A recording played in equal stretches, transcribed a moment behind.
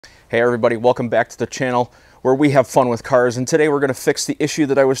Hey everybody, welcome back to the channel where we have fun with cars, and today we're going to fix the issue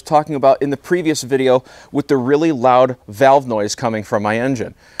that I was talking about in the previous video with the really loud valve noise coming from my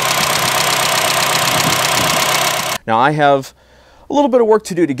engine. Now I have a little bit of work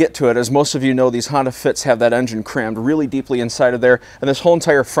to do to get to it. As most of you know, these Honda Fits have that engine crammed really deeply inside of there, and this whole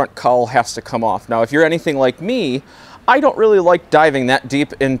entire front cowl has to come off. Now if you're anything like me, I don't really like diving that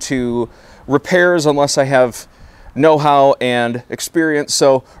deep into repairs unless I have know-how and experience.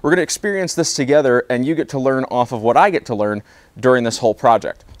 So we're going to experience this together, and you get to learn off of what I get to learn during this whole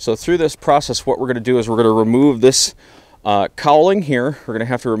project. So through this process, what we're going to do is we're going to remove this cowling here. We're going to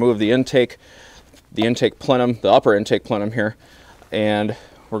have to remove the intake plenum, the upper intake plenum here, and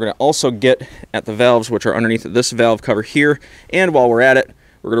we're going to also get at the valves, which are underneath this valve cover here. And while we're at it,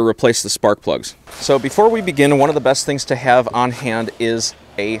 we're going to replace the spark plugs. So before we begin, one of the best things to have on hand is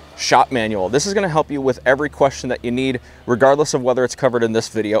a shop manual. This is going to help you with every question that you need, regardless of whether it's covered in this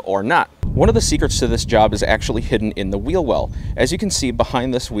video or not. One of the secrets to this job is actually hidden in the wheel well. As you can see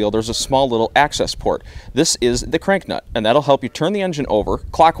behind this wheel, there's a small little access port. This is the crank nut, and that'll help you turn the engine over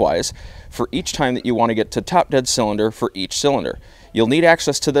clockwise for each time that you want to get to top dead cylinder for each cylinder. You'll need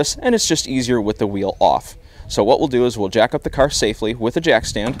access to this, and it's just easier with the wheel off. So what we'll do is we'll jack up the car safely with a jack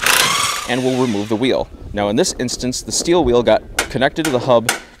stand, and we'll remove the wheel. Now in this instance, the steel wheel got connected to the hub,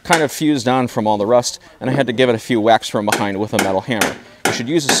 kind of fused on from all the rust, and I had to give it a few whacks from behind with a metal hammer. You should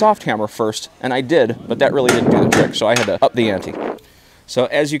use a soft hammer first, and I did, but that really didn't do the trick, so I had to up the ante. So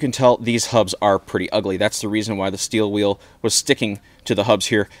as you can tell, these hubs are pretty ugly. That's the reason why the steel wheel was sticking to the hubs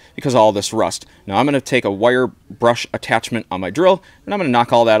here, because of all this rust. Now I'm going to take a wire brush attachment on my drill, and I'm going to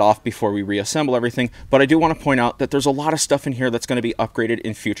knock all that off before we reassemble everything. But I do want to point out that there's a lot of stuff in here that's going to be upgraded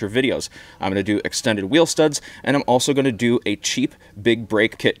in future videos. I'm going to do extended wheel studs, and I'm also going to do a cheap big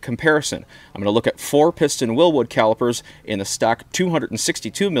brake kit comparison. I'm going to look at 4-piston Willwood calipers in the stock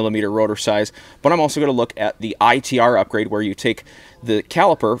 262mm rotor size, but I'm also going to look at the ITR upgrade, where you take the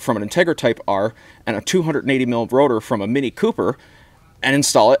caliper from an Integra Type R and a 280mm rotor from a Mini Cooper and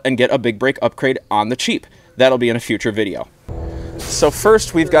install it and get a big brake upgrade on the cheap. That'll be in a future video. So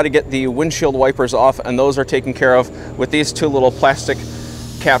first we've got to get the windshield wipers off, and those are taken care of with these two little plastic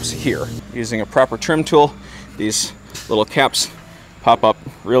caps here. Using a proper trim tool, these little caps pop up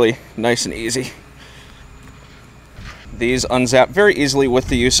really nice and easy. These unzap very easily with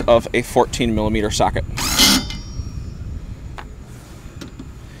the use of a 14mm socket.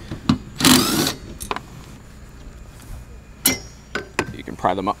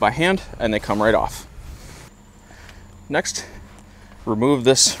 Pry them up by hand, and they come right off. Next, remove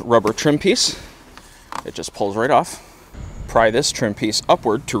this rubber trim piece. It just pulls right off. Pry this trim piece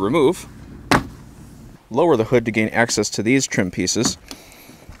upward to remove. Lower the hood to gain access to these trim pieces,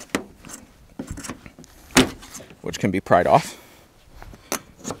 which can be pried off.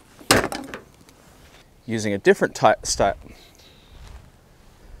 Using a different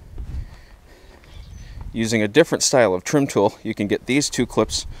style of trim tool, you can get these two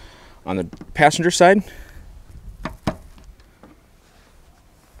clips on the passenger side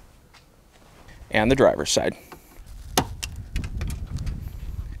and the driver's side.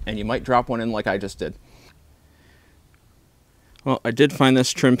 And you might drop one in like I just did. Well, I did find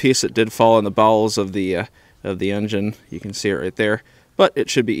this trim piece. It did fall in the bowels of the engine. You can see it right there, but it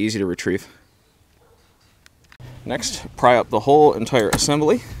should be easy to retrieve. Next, pry up the whole entire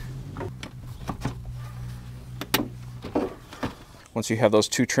assembly. Once you have those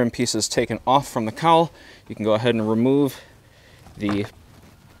two trim pieces taken off from the cowl, you can go ahead and remove the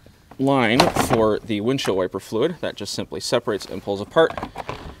line for the windshield wiper fluid. That just simply separates and pulls apart.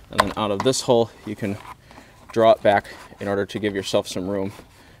 And then out of this hole, you can draw it back in order to give yourself some room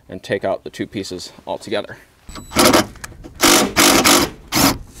and take out the two pieces altogether.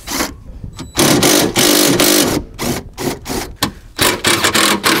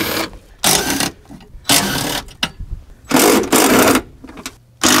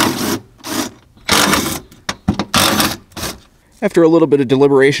 After a little bit of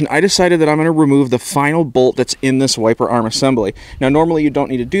deliberation, I decided that I'm going to remove the final bolt that's in this wiper arm assembly. Now normally you don't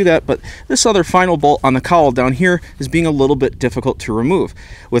need to do that, but this other final bolt on the cowl down here is being a little bit difficult to remove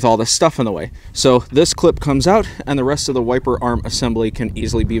with all this stuff in the way. So this clip comes out, and the rest of the wiper arm assembly can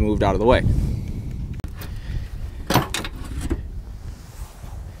easily be moved out of the way.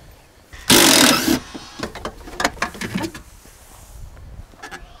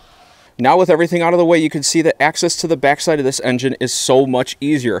 Now with everything out of the way, you can see that access to the backside of this engine is so much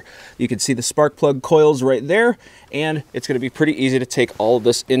easier. You can see the spark plug coils right there, and it's going to be pretty easy to take all of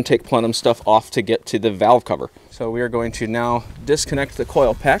this intake plenum stuff off to get to the valve cover. So we are going to now disconnect the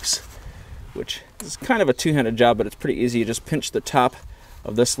coil packs, which is kind of a two-handed job, but it's pretty easy. You just pinch the top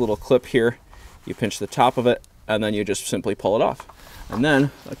of this little clip here. You pinch the top of it, and then you just simply pull it off. And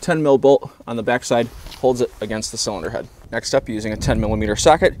then a 10 mil bolt on the backside holds it against the cylinder head. Next up, using a 10 millimeter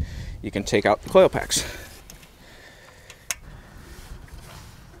socket, you can take out the coil packs.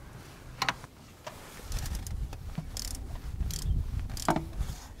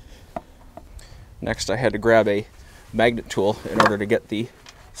 Next, I had to grab a magnet tool in order to get the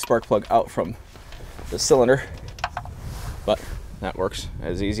spark plug out from the cylinder, but that works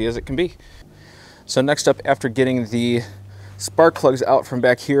as easy as it can be. So next up, after getting the spark plugs out from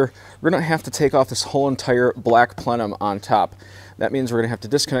back here, we're going to have to take off this whole entire black plenum on top. That means we're going to have to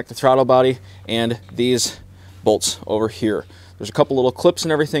disconnect the throttle body and these bolts over here. There's a couple little clips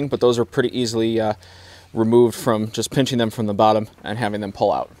and everything, but those are pretty easily removed from just pinching them from the bottom and having them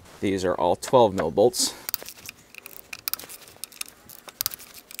pull out. These are all 12 mil bolts.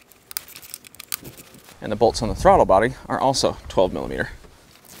 And the bolts on the throttle body are also 12 millimeter.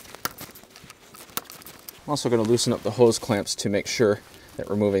 I'm also going to loosen up the hose clamps to make sure that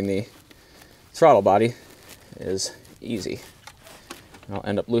removing the throttle body is easy. And I'll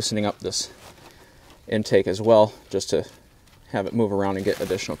end up loosening up this intake as well, just to have it move around and get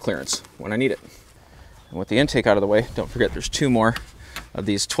additional clearance when I need it. And with the intake out of the way, don't forget there's 2 more of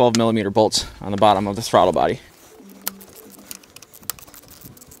these 12 millimeter bolts on the bottom of the throttle body.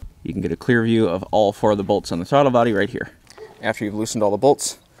 You can get a clear view of all 4 of the bolts on the throttle body right here. After you've loosened all the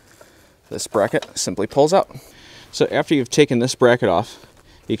bolts, this bracket simply pulls out. So after you've taken this bracket off,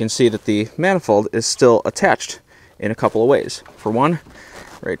 you can see that the manifold is still attached in a couple of ways. For one,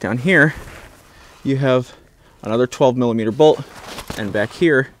 right down here, you have another 12 millimeter bolt, and back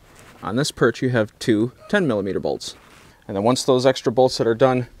here on this perch you have 2 10 millimeter bolts. And then once those extra bolts that are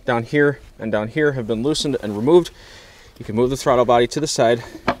done down here and down here have been loosened and removed, you can move the throttle body to the side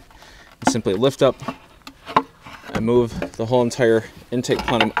and simply lift up and move the whole entire intake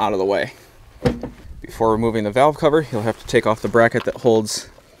plenum out of the way. Before removing the valve cover, you'll have to take off the bracket that holds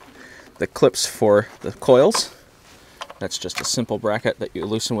the clips for the coils. That's just a simple bracket that you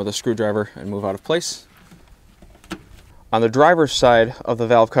loosen with a screwdriver and move out of place. On the driver's side of the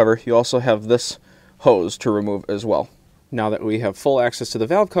valve cover, you also have this hose to remove as well. Now that we have full access to the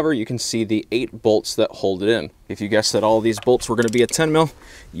valve cover, you can see the 8 bolts that hold it in. If you guessed that all these bolts were going to be at 10 mil,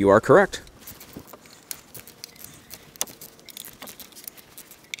 you are correct.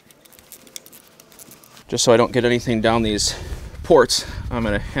 Just so I don't get anything down these ports, I'm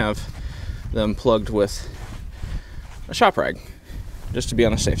going to have them plugged with a shop rag, just to be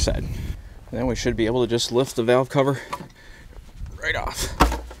on the safe side. And then we should be able to just lift the valve cover right off.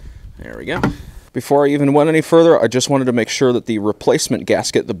 There we go. Before I even went any further, I just wanted to make sure that the replacement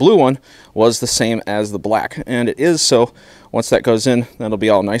gasket, the blue one, was the same as the black. And it is, so once that goes in, that'll be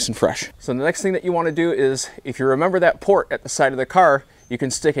all nice and fresh. So the next thing that you want to do is, if you remember that port at the side of the car, you can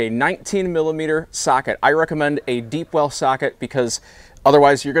stick a 19 millimeter socket. I recommend a deep well socket because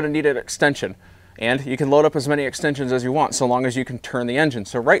otherwise you're going to need an extension. And you can load up as many extensions as you want so long as you can turn the engine.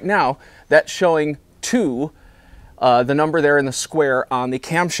 So right now, that's showing 2. The number there in the square on the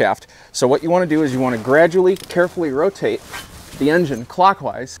camshaft. So what you want to do is you want to gradually, carefully rotate the engine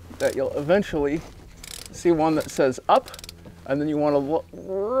clockwise, that you'll eventually see one that says up, and then you want to look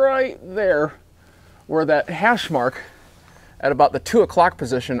right there where that hash mark at about the 2 o'clock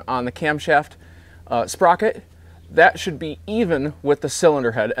position on the camshaft sprocket, that should be even with the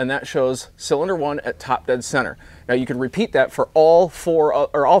cylinder head, and that shows cylinder 1 at top dead center. Now you can repeat that for all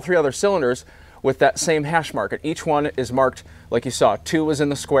 3 other cylinders with that same hash mark. And each one is marked like you saw. 2 was in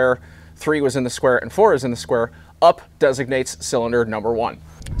the square, 3 was in the square, and 4 is in the square. Up designates cylinder number 1.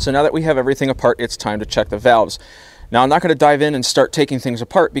 So now that we have everything apart, it's time to check the valves. Now I'm not going to dive in and start taking things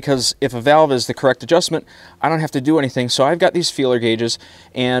apart because if a valve is the correct adjustment, I don't have to do anything. So I've got these feeler gauges,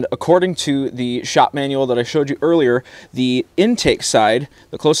 and according to the shop manual that I showed you earlier, the intake side,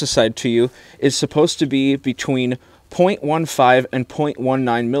 the closest side to you, is supposed to be between 0.15 and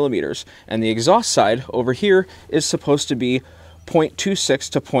 0.19 millimeters, and the exhaust side over here is supposed to be 0.26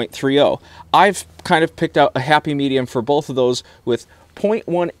 to 0.30. I've kind of picked out a happy medium for both of those with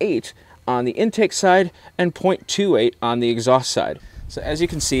 0.18 on the intake side and 0.28 on the exhaust side. So as you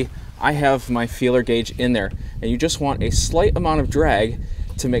can see, I have my feeler gauge in there, and you just want a slight amount of drag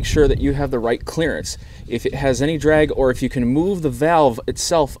to make sure that you have the right clearance. If it has any drag, or if you can move the valve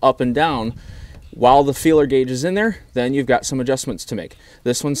itself up and down while the feeler gauge is in there, then you've got some adjustments to make.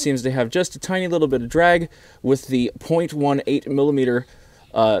 This one seems to have just a tiny little bit of drag with the 0.18 millimeter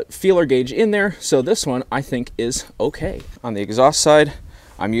feeler gauge in there, so this one I think is okay. On the exhaust side,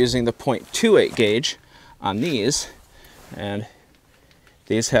 I'm using the 0.28 gauge on these, and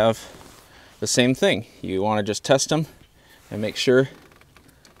these have the same thing. You want to just test them and make sure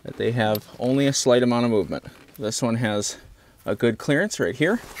that they have only a slight amount of movement. This one has a good clearance right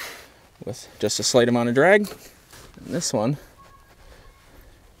here with just a slight amount of drag. And this one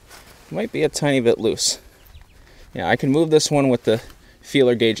might be a tiny bit loose. Yeah, I can move this one with the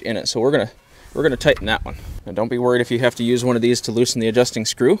feeler gauge in it, so we're gonna tighten that one. And don't be worried if you have to use one of these to loosen the adjusting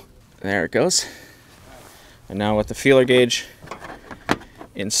screw. There it goes. And now with the feeler gauge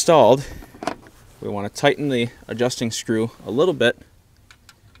installed, we want to tighten the adjusting screw a little bit,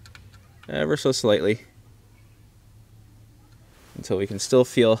 ever so slightly, until we can still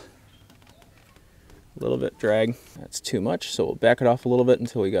feel a little bit drag. That's too much, so we'll back it off a little bit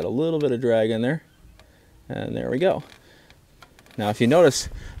until we got a little bit of drag in there. And there we go. Now if you notice,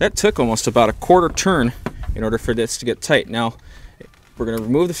 that took almost about a quarter turn in order for this to get tight. Now we're going to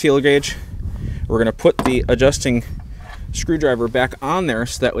remove the feeler gauge. We're going to put the adjusting screwdriver back on there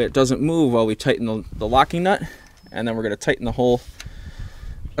so that way it doesn't move while we tighten the locking nut, and then we're going to tighten the whole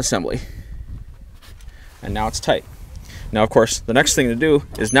assembly. And now it's tight. Now of course the next thing to do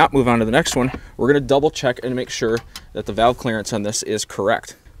is not move on to the next one. We're going to double check and make sure that the valve clearance on this is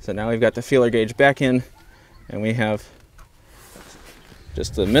correct. So now we've got the feeler gauge back in, and we have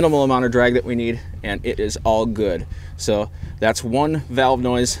just the minimal amount of drag that we need, and it is all good. So that's one valve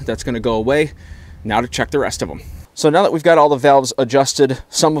noise that's going to go away. Now to check the rest of them. So now that we've got all the valves adjusted,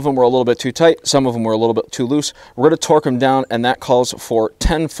 some of them were a little bit too tight, some of them were a little bit too loose, we're going to torque them down, and that calls for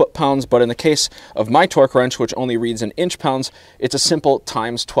 10 foot-pounds, but in the case of my torque wrench, which only reads in inch-pounds, it's a simple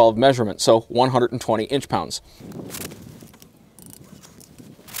times 12 measurement, so 120 inch-pounds.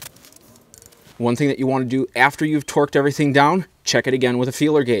 One thing that you want to do after you've torqued everything down, check it again with a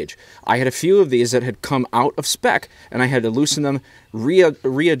feeler gauge. I had a few of these that had come out of spec, and I had to loosen them,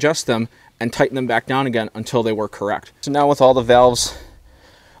 readjust them, and tighten them back down again until they were correct. So now with all the valves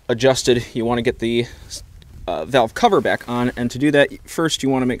adjusted, you want to get the valve cover back on, and to do that, first you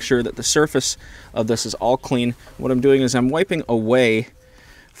want to make sure that the surface of this is all clean. What I'm doing is I'm wiping away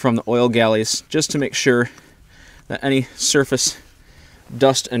from the oil galleys just to make sure that any surface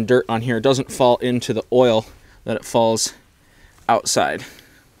dust and dirt on here doesn't fall into the oil, that it falls outside.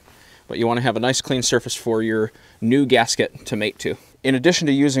 But you want to have a nice clean surface for your new gasket to mate to. In addition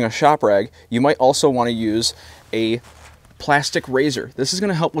to using a shop rag, you might also want to use a plastic razor. This is going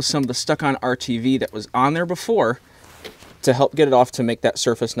to help with some of the stuck-on RTV that was on there before to help get it off, to make that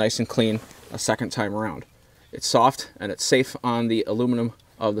surface nice and clean a second time around. It's soft and it's safe on the aluminum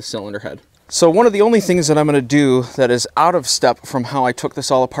of the cylinder head. So one of the only things that I'm going to do that is out of step from how I took this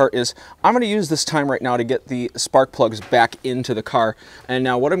all apart is I'm going to use this time right now to get the spark plugs back into the car. And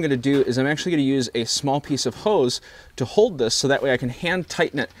now what I'm going to do is I'm actually going to use a small piece of hose to hold this, so that way I can hand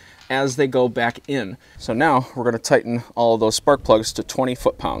tighten it as they go back in. So now we're going to tighten all of those spark plugs to 20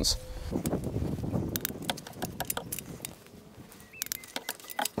 foot-pounds.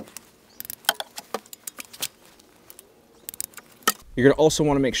 You're going to also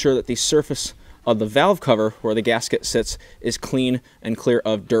want to make sure that the surface of the valve cover where the gasket sits is clean and clear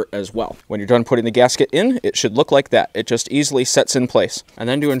of dirt as well. When you're done putting the gasket in, it should look like that. It just easily sets in place. And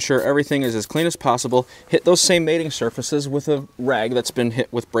then to ensure everything is as clean as possible, hit those same mating surfaces with a rag that's been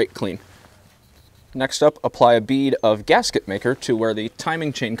hit with brake clean. Next up, apply a bead of gasket maker to where the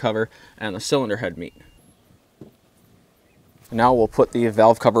timing chain cover and the cylinder head meet. Now we'll put the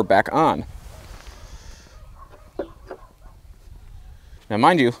valve cover back on. Now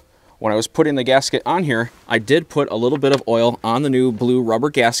mind you, when I was putting the gasket on here, I did put a little bit of oil on the new blue rubber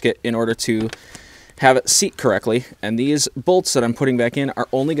gasket in order to have it seat correctly, and these bolts that I'm putting back in are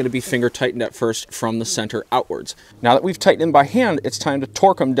only going to be finger tightened at first from the center outwards. Now that we've tightened them by hand, it's time to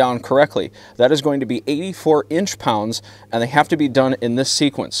torque them down correctly. That is going to be 84 inch-pounds, and they have to be done in this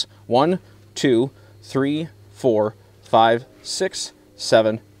sequence. 1, 2, 3, 4, 5, 6,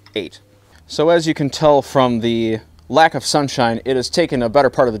 7, 8. So as you can tell from the lack of sunshine, it has taken a better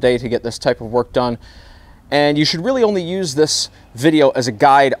part of the day to get this type of work done, and you should really only use this video as a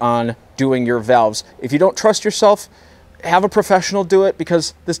guide on doing your valves. If you don't trust yourself, have a professional do it,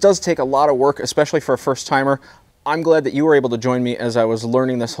 because this does take a lot of work, especially for a first-timer. I'm glad that you were able to join me as I was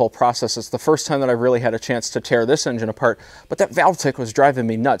learning this whole process. It's the first time that I've really had a chance to tear this engine apart, but that valve tick was driving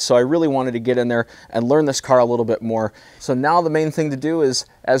me nuts, so I really wanted to get in there and learn this car a little bit more. So now the main thing to do is,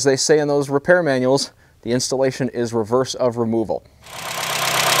 as they say in those repair manuals, the installation is reverse of removal.